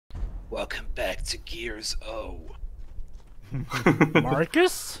Welcome back to Gears O.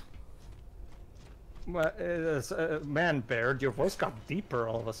 Marcus? Man, Baird, your voice got deeper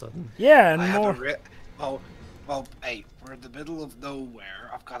all of a sudden. Yeah, and I had more. well, hey, we're in the middle of nowhere.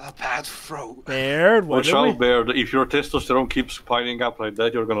 I've got a bad throat. Baird, what Watch did we... out, Baird. If your testosterone keeps piling up like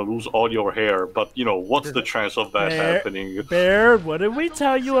that, you're gonna lose all your hair. But, you know, what's the chance of that happening? Baird, what did we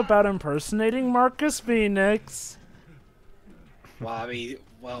tell you about impersonating Marcus Phoenix? Well,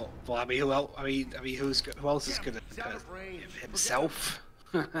 I mean, who else? Who else is gonna himself?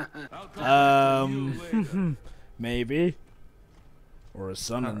 Maybe. Or a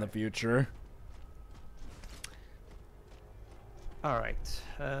son in the future. Alright.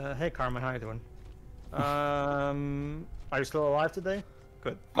 Hey, Carmen, how you doing? Are you still alive today?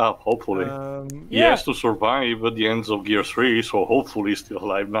 Good. Hopefully. He has to survive at the ends of Gear 3, so hopefully he's still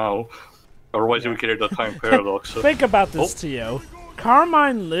alive now. Otherwise, we create that time paradox. Think about this, Tio.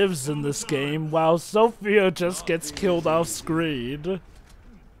 Carmine lives in this game, while Sophia just gets killed off screen.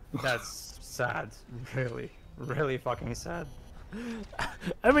 That's sad. Really. Really fucking sad.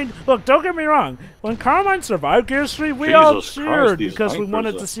 I mean, look, don't get me wrong. When Carmine survived Gears 3, we all cheered because we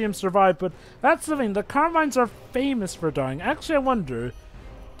wanted to see him survive, but that's the thing. The Carmines are famous for dying. Actually, I wonder, do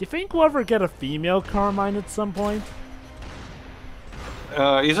you think we'll ever get a female Carmine at some point?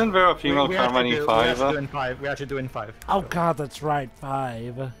 Isn't there a female Carmine in 5? We actually do in 5. Oh god, that's right,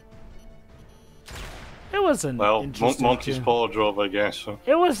 5. It was an interesting Monty's Paul drove, I guess.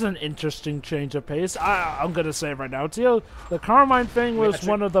 It was an interesting change of pace. I'm gonna say right now, Tio, the Carmine thing was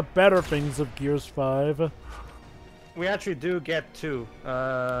one of the better things of Gears 5. We actually do get 2.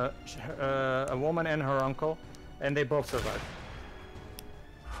 A woman and her uncle, and they both survive.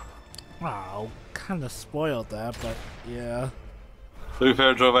 Wow, kind of spoiled that, but yeah. To be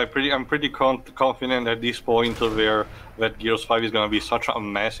fair, Joe, I'm pretty confident at this point of that Gears 5 is going to be such a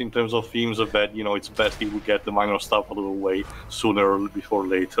mess in terms of themes that, you know, it's best if we get the minor stuff out of the way sooner before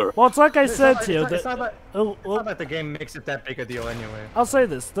later. Well, it's like I said to you. It's not like the game makes it that big a deal anyway. I'll say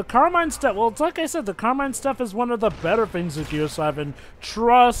this. The Carmine stuff, well, it's like I said, the Carmine stuff is one of the better things of Gears 5, and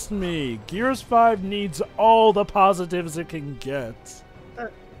trust me, Gears 5 needs all the positives it can get.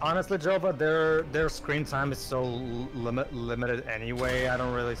 Honestly, Jova, their screen time is so limited anyway. I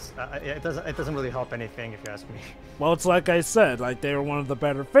don't really. It doesn't really help anything if you ask me. Well, it's like I said, like they were one of the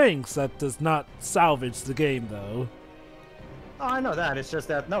better things. That does not salvage the game, though. Oh, I know that. It's just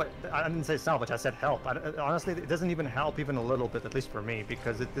that no, I didn't say salvage. I said help. Honestly, it doesn't even help even a little bit, at least for me,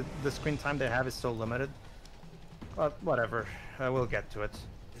 because the screen time they have is so limited. But whatever, we'll get to it.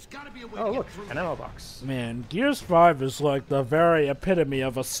 Oh look, an ammo box. Man, Gears 5 is like the very epitome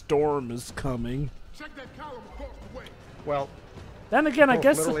of a storm is coming. Check that column across the way. Well, then again, I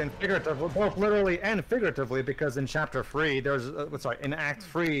guess both literally and figuratively, because in Chapter 3, there's in Act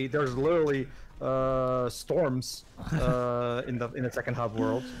 3, there's literally storms in the second hub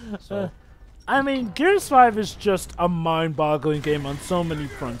world. So. I mean, Gears 5 is just a mind-boggling game on so many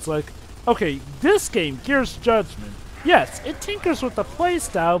fronts. Like, okay, this game, Gears Judgment. Yes, it tinkers with the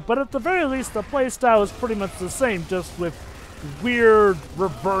playstyle, but at the very least the playstyle is pretty much the same, just with weird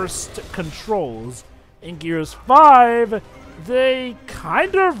reversed controls. In Gears 5, they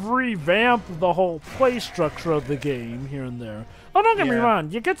kind of revamped the whole play structure of the game here and there. Oh, don't get me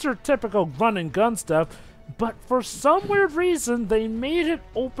wrong, you get your typical run and gun stuff, but for some weird reason they made it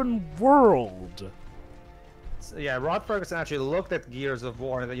open world. Yeah, Rod Ferguson actually looked at Gears of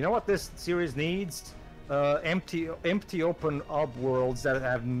War and you know what this series needs? Empty open hub worlds that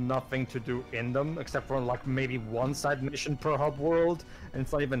have nothing to do in them except for like maybe one side mission per hub world, and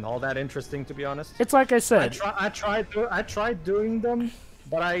it's not even all that interesting to be honest. It's like I said. I tried doing them,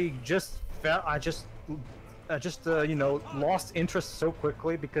 but I just you know, lost interest so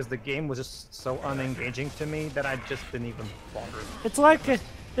quickly because the game was just so unengaging to me that I just didn't even bother. It's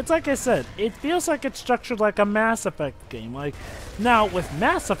like I said, it feels like it's structured like a Mass Effect game. Like, now, with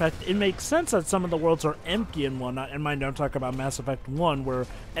Mass Effect, it makes sense that some of the worlds are empty and whatnot. And mind, don't talk about Mass Effect 1, where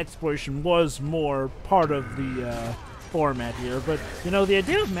exploration was more part of the format here. But, you know, the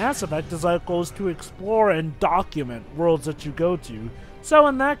idea of Mass Effect is like goes to explore and document worlds that you go to. So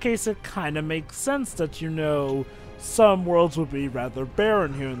in that case, it kind of makes sense that, you know, some worlds would be rather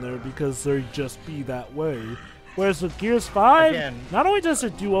barren here and there because they'd just be that way. Whereas with Gears 5, not only does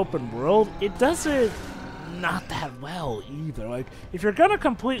it do open world, it does it not that well either. Like, if you're gonna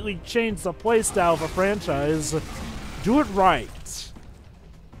completely change the playstyle of a franchise, do it right.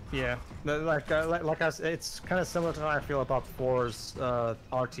 Yeah, it's kind of similar to how I feel about 4's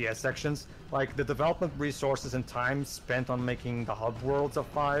RTS sections. Like, the development resources and time spent on making the hub worlds of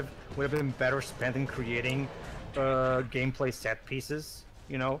 5 would have been better spent in creating gameplay set pieces,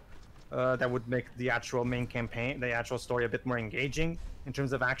 you know? that would make the actual main campaign, the actual story, a bit more engaging in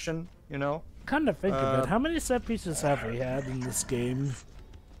terms of action. You know. Kind of think of it. How many set pieces have we had in this game?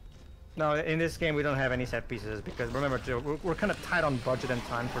 No, in this game we don't have any set pieces because remember, we're kind of tight on budget and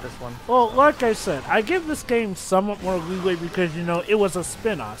time for this one. Well, like I said, I give this game somewhat more leeway because, you know, it was a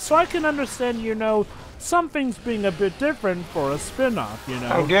spin-off. So I can understand, you know, some things being a bit different for a spin-off, you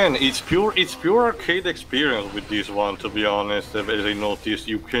know. Again, it's pure arcade experience with this one, to be honest. As I noticed,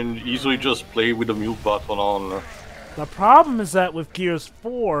 you can easily just play with the mute button on. The problem is that with Gears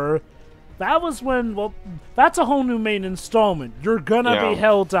 4, that was when, well, that's a whole new main installment. You're gonna be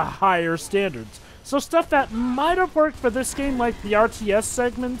held to higher standards. So stuff that might have worked for this game, like the RTS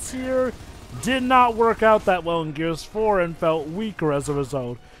segments here, did not work out that well in Gears 4 and felt weaker as a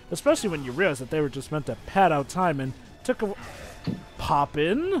result. Especially when you realize that they were just meant to pad out time and took a... Pop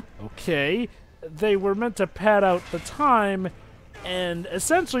in? Okay. They were meant to pad out the time and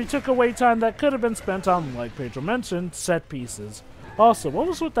essentially took away time that could have been spent on, like Pedro mentioned, set pieces. Also, what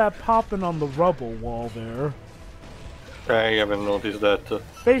was with that popping on the rubble wall there? I haven't noticed that.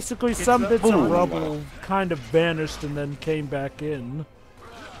 Basically, some bits of rubble kind of vanished and then came back in.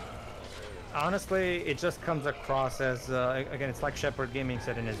 Honestly, it just comes across as, again, it's like Shepard Gaming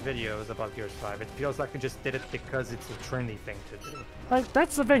said in his videos about Gears 5. It feels like they just did it because it's a trendy thing to do. Like,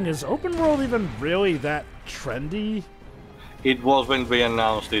 that's the thing, is open world even really that trendy? It was when they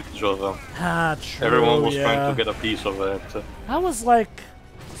announced it, Joseph. Ah, true, Everyone was trying to get a piece of it. That was like,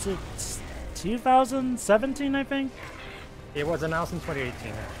 was it 2017, I think? It was announced in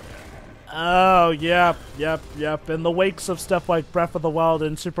 2018. Oh, yep. In the wakes of stuff like Breath of the Wild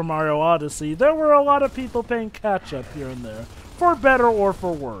and Super Mario Odyssey, there were a lot of people playing catch-up here and there. For better or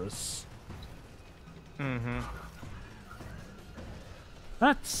for worse.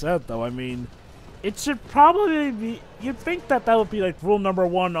 That said, though, I mean, it should probably be... You'd think that that would be like rule number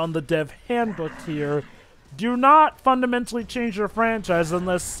 1 on the dev handbook here. Do not fundamentally change your franchise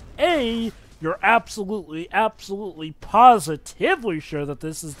unless, A, you're absolutely positively sure that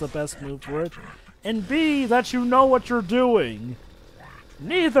this is the best move for it, and B, that you know what you're doing.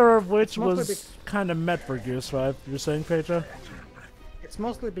 Neither of which was kind of met for Gears 5. You're saying, Pedro? It's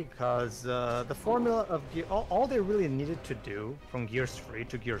mostly because the formula of all they really needed to do from Gears 3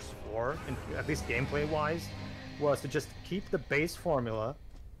 to Gears 4, at least gameplay-wise, was to just keep the base formula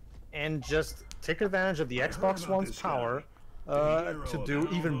and just take advantage of the Xbox One's power to do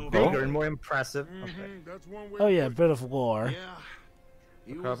even bigger and more impressive. Oh yeah, a bit of lore.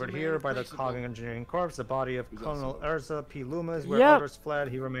 Covered here by the Cogging Engineering Corps, the body of Colonel Urza P. Loomis, where others fled,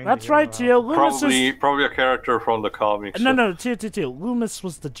 he remained. That's right, Tio. Loomis probably a character from the comics. No, Tio. Loomis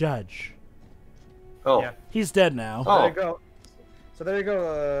was the judge. Oh. Yeah. He's dead now. There you go. So there you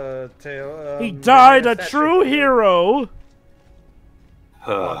go, Teo. He died a true hero.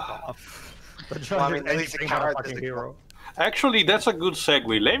 The judge Well, I mean, at least is the not a coward fucking is the hero. Actually, that's a good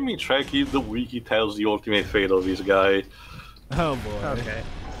segue. Let me check if the wiki tells the ultimate fate of this guy. Oh boy. Okay.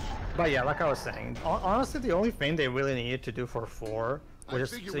 But yeah, like I was saying, honestly, the only thing they really needed to do for 4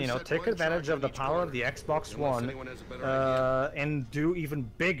 was just, you know, take advantage of the power of the Xbox One and do even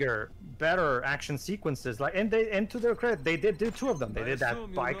bigger, better action sequences. Like, and to their credit, they did do 2 of them. They did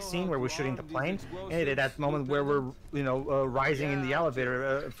that bike scene where we're shooting the plane, and they did that moment where we're, you know, rising in the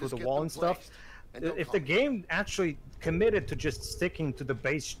elevator through the wall and stuff. If the game actually committed to just sticking to the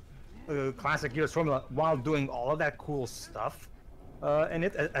base classic Gears formula while doing all of that cool stuff, and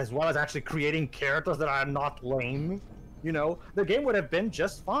as well as actually creating characters that are not lame, you know, the game would have been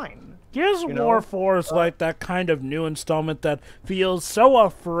just fine. Gears of War 4 is like that kind of new installment that feels so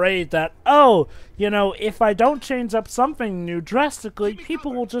afraid that, oh, you know, if I don't change up something new drastically,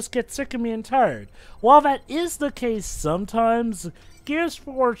 people will just get sick of me and tired. While that is the case sometimes, Gears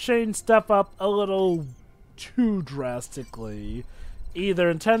 4 changed stuff up a little too drastically, either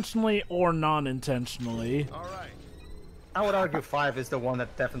intentionally or non-intentionally. I would argue 5 is the one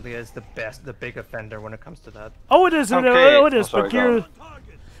that definitely is the big offender when it comes to that. Oh, it is. Okay. It is. Sorry, but Gears.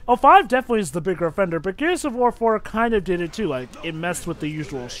 Oh, 5 definitely is the bigger offender, but Gears of War 4 kind of did it too. Like, it messed with the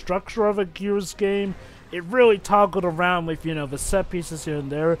usual structure of a Gears game. It really toggled around with, you know, the set pieces here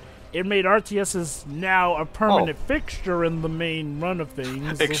and there. It made RTSs now a permanent fixture in the main run of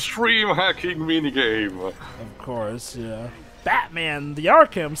things. Extreme hacking minigame. Of course, yeah. Batman, the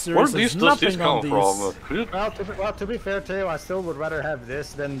Arkham series is nothing on these. Well, to be fair to you, I still would rather have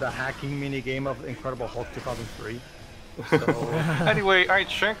this than the hacking minigame of Incredible Hulk 2003. So... Anyway, I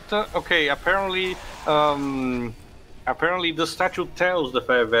checked. Okay, apparently the statue tells the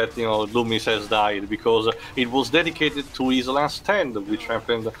fact that, you know, Loomis has died because it was dedicated to his last stand, which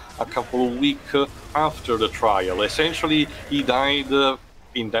happened a couple of weeks after the trial. Essentially, he died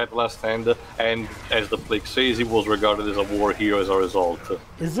in that last stand, and as the plague says, he was regarded as a war hero as a result.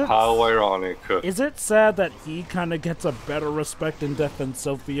 Is it? How ironic. Is it sad that he kind of gets a better respect in death than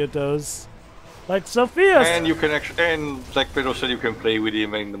Sophia does? Like Sophia. And you can actually, and like Pedro said, you can play with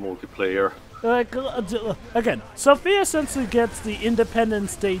him in the multiplayer. Like again, Sophia essentially gets the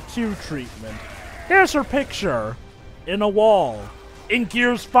Independence Day 2 treatment. Here's her picture in a wall in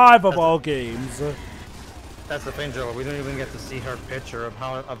Gears 5 of all games. That's the thing, Joe. We don't even get to see her picture of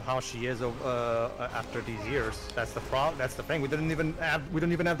how she is after these years. That's the problem. That's the thing. We don't even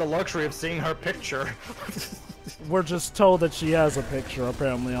have the luxury of seeing her picture. We're just told that she has a picture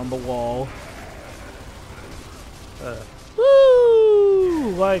apparently on the wall.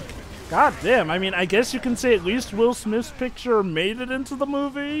 Woo! Like, goddamn. I mean, I guess you can say at least Will Smith's picture made it into the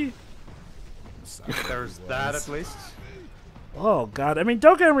movie. There's that at least. Oh god, I mean,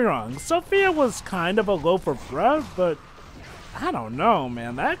 don't get me wrong, Sophia was kind of a loaf of bread, but I don't know,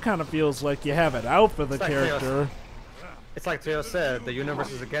 man, that kind of feels like you have it out for the character. It's like Theo said, the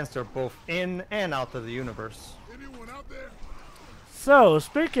universe is against her both in and out of the universe. So,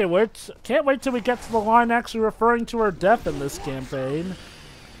 speaking of which, can't wait till we get to the line actually referring to her death in this campaign.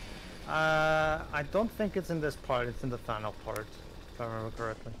 I don't think it's in this part, it's in the final part, if I remember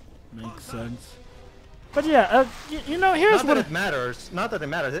correctly. Makes sense. But yeah, you know, here's what it matters. Not that it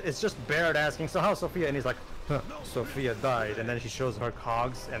matters. It's just Baird asking, "So how's Sophia?" And he's like, huh, "Sophia died." And then she shows her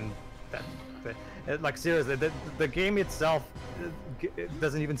cogs, and like seriously, the game itself it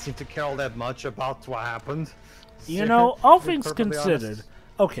doesn't even seem to care all that much about what happened. You know, all things considered,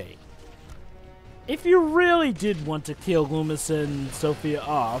 okay. If you really did want to kill Loomis and Sophia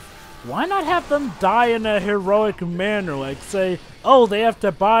off, why not have them die in a heroic manner? Like, say, oh, they have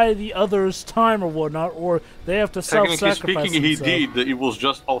to buy the other's time or whatnot, or they have to self-sacrifice Technically speaking, he did. It was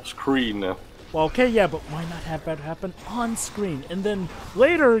just off-screen. Well, okay, yeah, but why not have that happen on screen? And then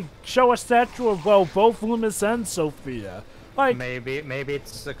later show a statue of, well, both Loomis and Sophia. Like, maybe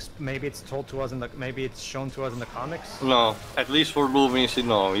it's told to us in the maybe it's shown to us in the comics. No, at least for Loomis,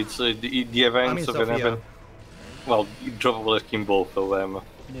 no. It's the events of an event. Well, Jova will skin both of them.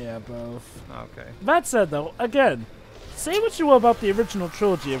 Yeah, both. Okay. That said, though, again, say what you will about the original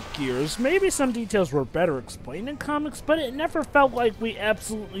trilogy of Gears, maybe some details were better explained in comics, but it never felt like we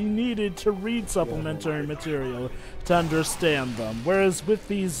absolutely needed to read supplementary material to understand them. Whereas with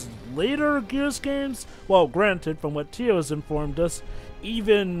these later Gears games, well, granted, from what Tio has informed us,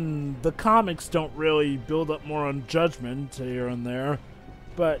 even the comics don't really build up more on Judgment here and there.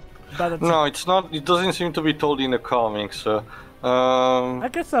 But by the time... No, it's not. It doesn't seem to be told in the comics. I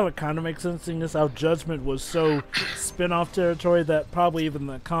guess that would kind of make sense, seeing as how Judgment was so spin-off territory that probably even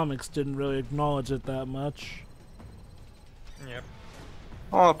the comics didn't really acknowledge it that much. Yep.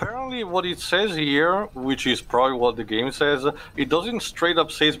 Oh, apparently what it says here, which is probably what the game says, it doesn't straight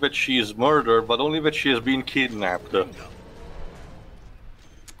up say that she is murdered, but only that she has been kidnapped. Okay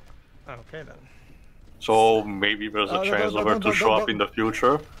then. So maybe there's a chance of her to show up in the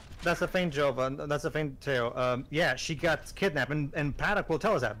future. That's the thing, Jova. That's the thing, Teo. Yeah, she got kidnapped, and Paduk will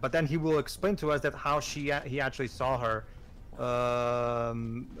tell us that. But then he will explain to us that how he actually saw her.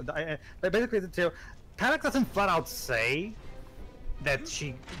 Basically, Teo, Paduk doesn't flat out say that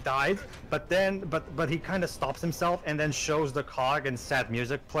she died, but he kind of stops himself and then shows the cog and sad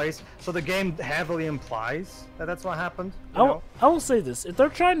music plays. So the game heavily implies that that's what happened. I will say this: if they're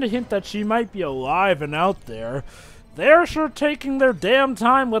trying to hint that she might be alive and out there, they're sure taking their damn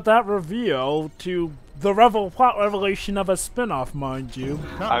time with that reveal to the plot revelation of a spin-off, mind you.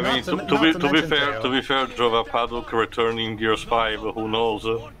 I mean, to be fair, Jova Paduk returning Gears 5, who knows?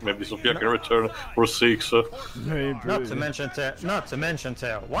 Maybe Sophia can return for 6. Maybe. Not to mention,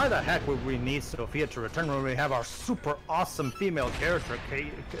 Teo, why the heck would we need Sophia to return when we have our super awesome female character,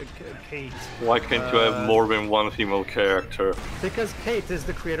 Kate? Why can't you have more than one female character? Because Kate is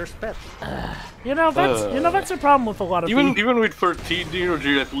the creator's pet. You know, that's a problem with a lot of people. Even with 13,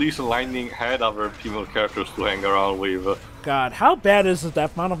 you at least Lightning had other female characters to hang around with. God, how bad is it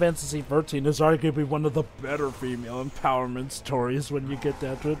that Final Fantasy XIII is arguably one of the better female empowerment stories when you get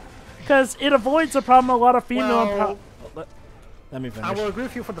down to it? Because it avoids a problem a lot of female Let me finish. I will agree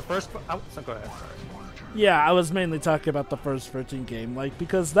with you for the first... so go ahead, sorry. Yeah, I was mainly talking about the first 13 game,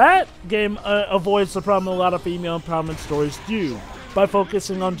 because that game avoids the problem a lot of female empowerment stories do, by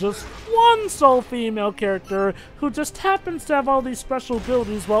focusing on just one sole female character who just happens to have all these special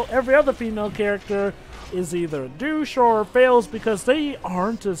abilities, while every other female character is either a douche or fails because they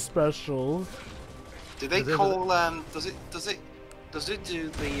aren't as special. Do they call does it do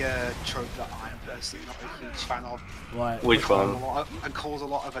the trope that I'm personally not a huge fan of? What? Which one? And calls a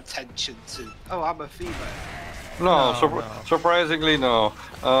lot of attention to, oh, I'm a female. No, No. surprisingly, no.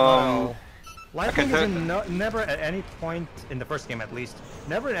 No. Lightning tell- is never at any point in the first game, at least.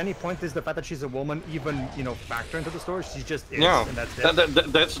 Never at any point is the fact that she's a woman even, factor into the story. She just is, Yeah, and that's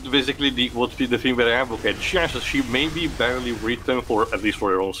it. that's basically the thing that I advocate. She may be barely written for, at least for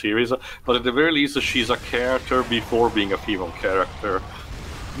her own series, but at the very least she's a character before being a female character.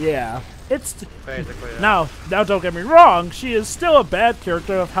 Yeah. It's Basically, yeah. now don't get me wrong, she is still a bad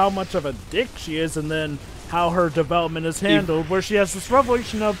character of how much of a dick she is and then how her development is handled, where she has this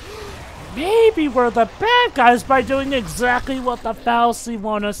revelation of maybe we're the bad guys by doing exactly what the Falsey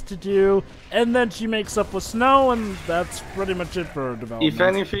want us to do, and then she makes up with Snow, and that's pretty much it for her development. If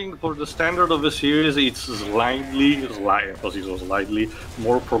anything, for the standard of the series, it's slightly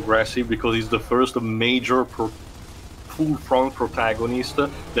more progressive because it's the first major full-front protagonist,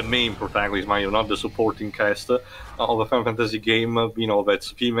 the main protagonist, mind you, not the supporting cast of a Final Fantasy game,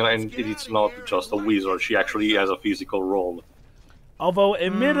 that's female, and it's not just a wizard. She actually has a physical role. Although,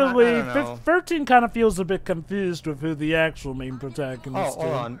 admittedly, I don't know. 13 kind of feels a bit confused with who the actual main protagonist Oh,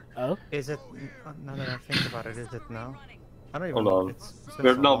 hold is. on. Oh? Is it? Now that I think about it, is it now? I don't even Hold know. on. It's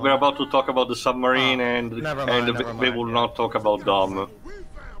been so long. We're about to talk about the submarine, and never mind, we never mind, will yeah. not talk about Dom. We found,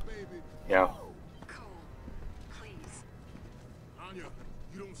 baby. Yeah. Anya,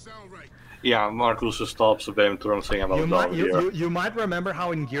 you don't sound right. Yeah, Marcus stops Venturum saying about You Dom might, here. you might remember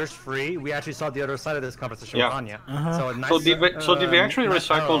how in Gears 3 we actually saw the other side of this conversation Yeah. with Anya. Uh-huh. So, a nice, So did we actually nice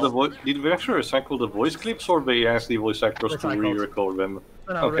recycle the parallel. Did we actually recycle the voice clips, or they asked the voice actors to Recycled. re-record them?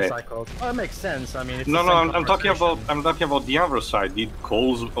 No, Okay. recycled. Well, that makes sense. I mean, it's No, the same I'm talking about conversation. the other side. Did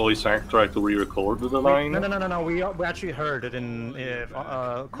Cole's voice actor try to re-record the line? No. We actually heard it in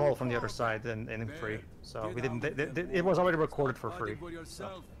call from the other side in free. So we didn't. It was already recorded for free.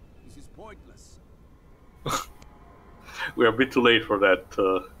 yourself. This is pointless. We're a bit too late for that.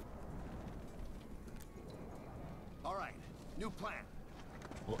 All right, new plan.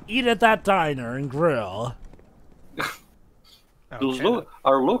 We'll eat at that diner and grill. Okay.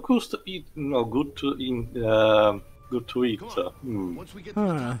 Are locusts eat? No, good to eat. Good to eat. Once we get to the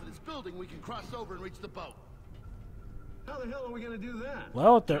top of this building, we can cross over and reach the boat. How the hell are we gonna do that?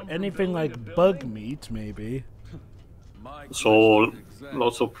 Well, if they're anything like bug meat, maybe. So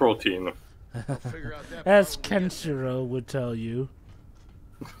lots of protein. Figure out that As part when we get Kenshiro would tell you.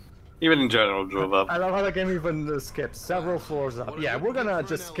 Even in general, drove up. I love how the game even skipped several floors up. Yeah, we're gonna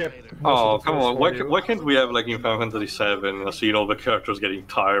just skip. most Oh, of the come floors on. for you. Why can't we have, like in Final Fantasy VII, see the characters getting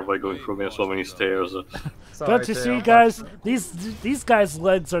tired by going through so many stairs? Sorry, Don't you Theo, see, but- guys? These guys'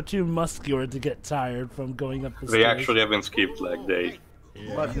 legs are too muscular to get tired from going up the They stairs. actually haven't skipped leg day.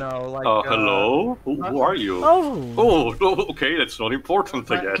 But no, like. Oh, hello? Who are you? Oh, Oh, okay, that's not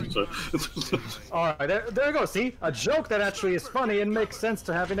important, I guess. All right, there you go. See, a joke that actually is funny and makes sense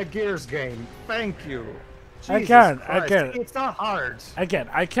to have in a Gears game. Thank you. I Jesus can, I Christ, can. It's not hard. again,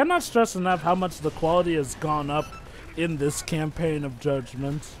 I cannot stress enough how much the quality has gone up in this campaign of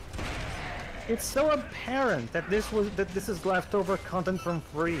Judgment. It's so apparent that this is leftover content from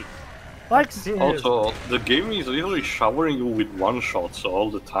free. Like, Seriously. Also, the game is literally showering you with one-shots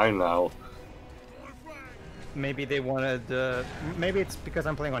all the time now. Maybe they wanted. Maybe it's because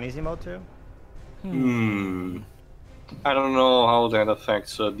I'm playing on easy mode too. I don't know how that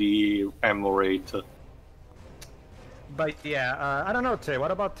affects the ammo rate. But yeah, I don't know, Tay.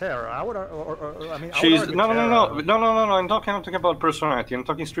 What about Terra? I would, I mean, I would She's argue no. Terra. I'm talking about personality. I'm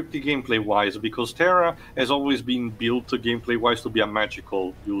talking strictly gameplay-wise because Terra has always been built gameplay-wise to be a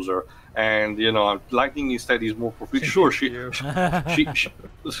magical user, and Lightning instead is more profit. Sure, she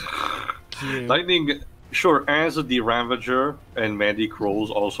Lightning. Sure, as the Ravager and Medic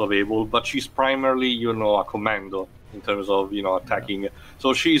roles also available, but she's primarily, a commando in terms of, attacking.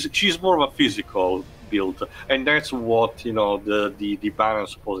 So she's more of a physical build, and that's what the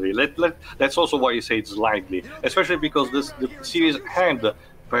balance supposedly. That's also why you say it's likely, especially because the series had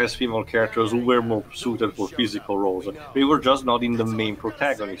past female characters who were more suited for physical roles. They were just not in the main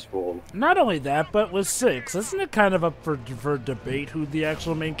protagonist role. not only that, but with 6, isn't it kind of up for debate who the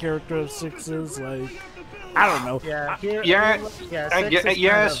actual main character of 6 is? Like, I don't know. Yeah, here,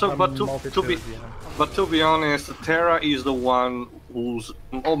 But to be honest, Terra is the one who's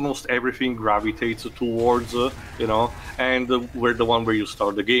almost everything gravitates towards, and we're the one where you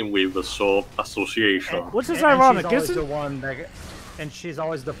start the game with, so association. Which is and ironic, she's always isn't the one that. and she's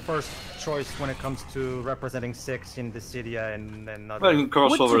always the first choice when it comes to representing 6 in Dissidia and other... Well, in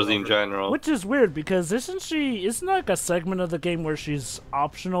crossovers in general. Which is weird, because isn't like a segment of the game where she's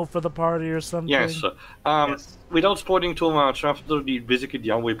optional for the party or something? Yes. Without spoiling too much, after basically the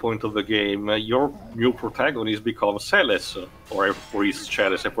halfway point of the game, your new protagonist becomes Celes, or is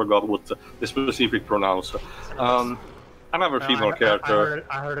Celes, I forgot what the specific pronouns. Another female character.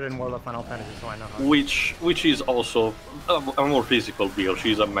 I heard it in World of Final Fantasy, so I know how. Which is also a more physical build.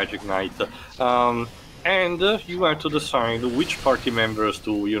 She's a magic knight. And you have to decide which party members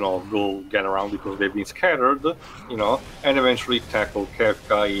to, go get around because they've been scattered, and eventually tackle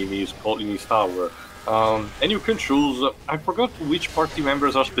Kefka in his tower. And you can choose, I forgot which party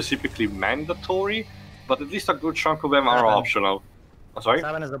members are specifically mandatory, but at least a good chunk of them are optional. Sorry?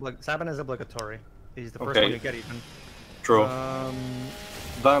 Sabin is obligatory. He's the first Okay. one you get even. True.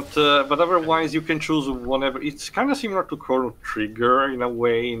 But otherwise you can choose whatever. It's kind of similar to Chrono Trigger in a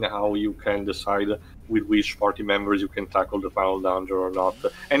way, in how you can decide with which party members you can tackle the final dungeon or not.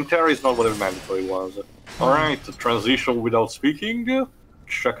 And Terra is not what the mandatory was. Alright, transition without speaking.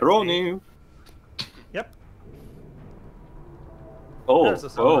 Chakaroni. Yep. There's a Oh.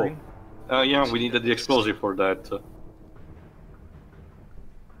 submarine. Yeah, we needed the explosive for that.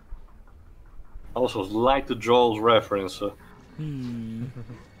 Also, slight Joel's reference.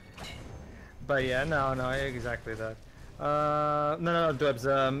 But yeah, no, exactly that. No, Dubs.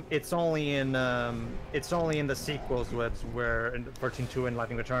 It's only in the sequels, Dubs, where in 13.2 and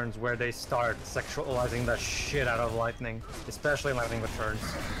Lightning Returns, where they start sexualizing the shit out of Lightning, especially in Lightning Returns.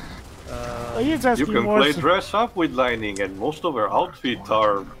 You can play dress up with Lightning, and most of her outfits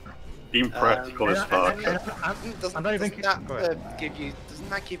are impractical as fuck. I'm not even Doesn't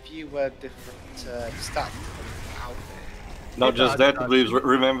that give you different stats for outfit? Not just that, please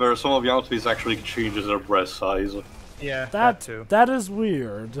remember some of the outfits actually changes their breast size. Yeah, that too. That is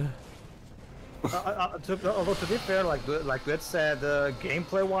weird. Although to be fair, like Dubs said,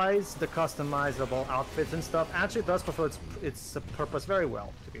 gameplay-wise, the customizable outfits and stuff actually does fulfill its purpose very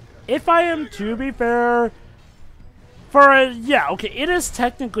well. To be fair. If I am to be fair, it is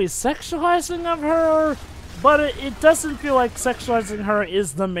technically sexualizing of her, but it doesn't feel like sexualizing her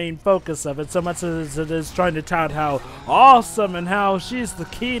is the main focus of it, so much as it is trying to tout how awesome and how she's the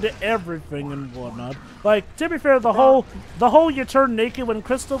key to everything and whatnot. Like, to be fair, the whole you turn naked when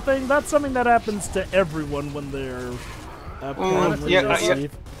crystal thing, that's something that happens to everyone when they're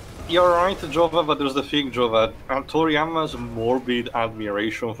You're right, Jova, but there's the thing, Jova. Toriyama's morbid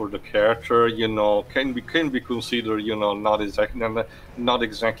admiration for the character, can be considered, not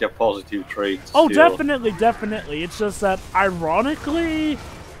exactly a positive trait. Oh, still. definitely. It's just that, ironically,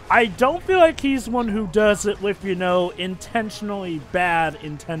 I don't feel like he's one who does it with, intentionally bad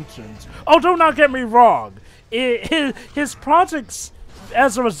intentions. Oh, do not get me wrong. His projects,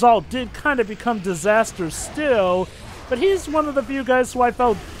 as a result, did kind of become disasters still, but he's one of the few guys who I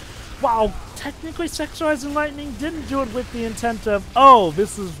felt, wow, technically sexualizing Lightning didn't do it with the intent of, oh,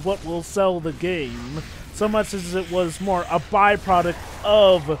 this is what will sell the game, so much as it was more a byproduct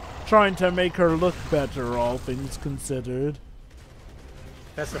of trying to make her look better, all things considered.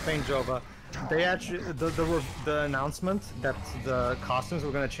 That's the thing, Jova. They actually, the announcement that the costumes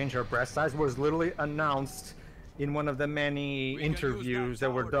were going to change her breast size was literally announced in one of the many interviews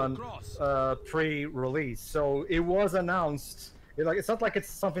that were done pre-release. So it was announced. It's not like it's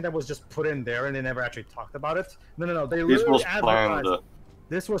something that was just put in there and they never actually talked about it. No. They literally advertised.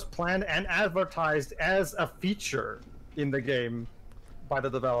 This was planned and advertised as a feature in the game by the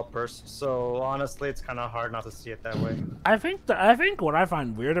developers. So honestly, it's kind of hard not to see it that way. I think what I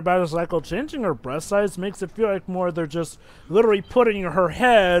find weird about it is like, well, changing her breast size makes it feel like more they're just literally putting her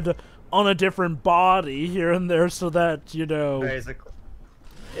head on a different body here and there, so that Basically.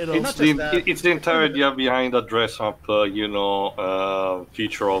 It's the entire idea behind a dress-up,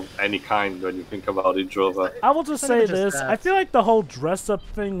 feature of any kind when you think about it, Jova. I will just say this: I feel like the whole dress-up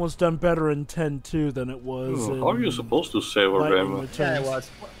thing was done better in 10.2 than it was. How are you supposed to say, Rem? Yeah, it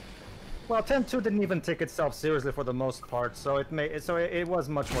was. Well, 10.2 didn't even take itself seriously for the most part, so it was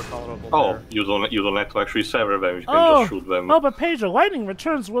much more tolerable. Oh, there. you don't have to actually sever them. You can just shoot them. Oh, but Pedro, Lightning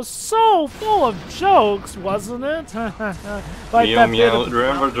Returns was so full of jokes, wasn't it? Like meow.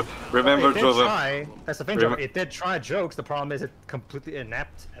 Remember, Jova. That's the thing, Jova. It did try jokes. The problem is it completely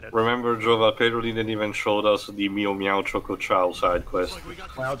inept at it. Remember, Jova, Pedro didn't even show us the Meow Meow Choco Chow side quest.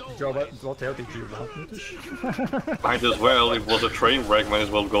 Well, Jova, what the hell did you want? Might as well. It was a train wreck. Might as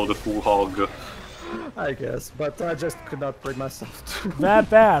well go the full hog. I guess, but I just could not bring myself to. That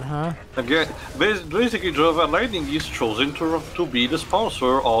bad, huh? Again, basically, Java Lightning is chosen to be the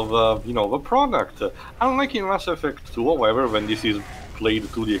sponsor of, you know, the product. Unlike in Mass Effect 2, however, when this is played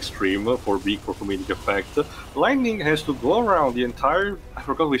to the extreme for comedic effect, Lightning has to go around the entire, I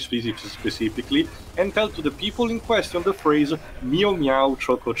forgot which species specifically, and tell to the people in question the phrase "Meow Meow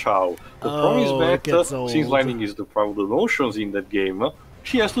Choco Chow." The problem is that, since Lightning is the proud emotions in that game,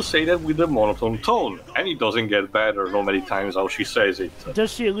 she has to say that with a monotone tone, and it doesn't get better no many times how she says it.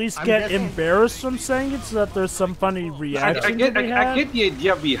 Does she at least get embarrassed from saying it so that there's some funny reaction I get the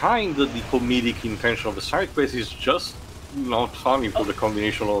idea behind the comedic intention of the side quest is just not funny for the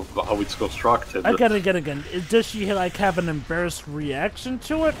combination of how it's constructed. Again. Does she like have an embarrassed reaction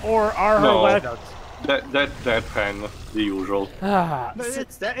to it, or are her like that pen, the usual? No,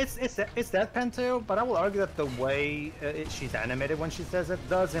 it's that pen too, but I will argue that the way she's animated when she says it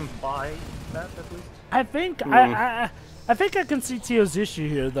does imply that at least. I think I think I can see Tio's issue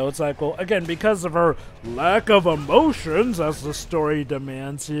here, though. It's like, well, again, because of her lack of emotions, as the story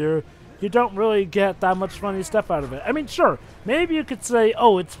demands here, you don't really get that much funny stuff out of it. I mean, sure, maybe you could say,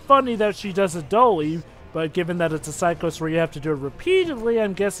 oh, it's funny that she does it dully, but given that it's a side quest where you have to do it repeatedly,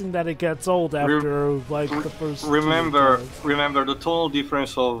 I'm guessing that it gets old after, like, the first remember, the total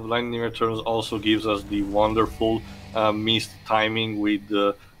difference of Lightning Returns also gives us the wonderful missed timing with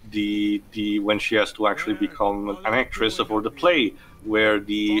the when she has to actually become an actress for the play, where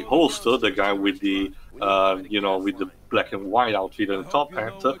the host, the guy with the with the black and white outfit and top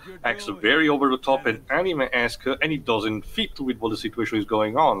hat, acts very over the top and anime-esque, and it doesn't fit with what the situation is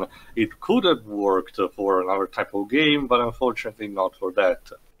going on. It could have worked for another type of game, but unfortunately not for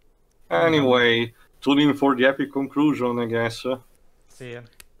that. Anyway, tune in for the epic conclusion, I guess. See ya.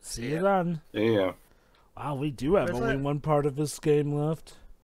 See you then. Yeah. Wow, we do have only one part of this game left.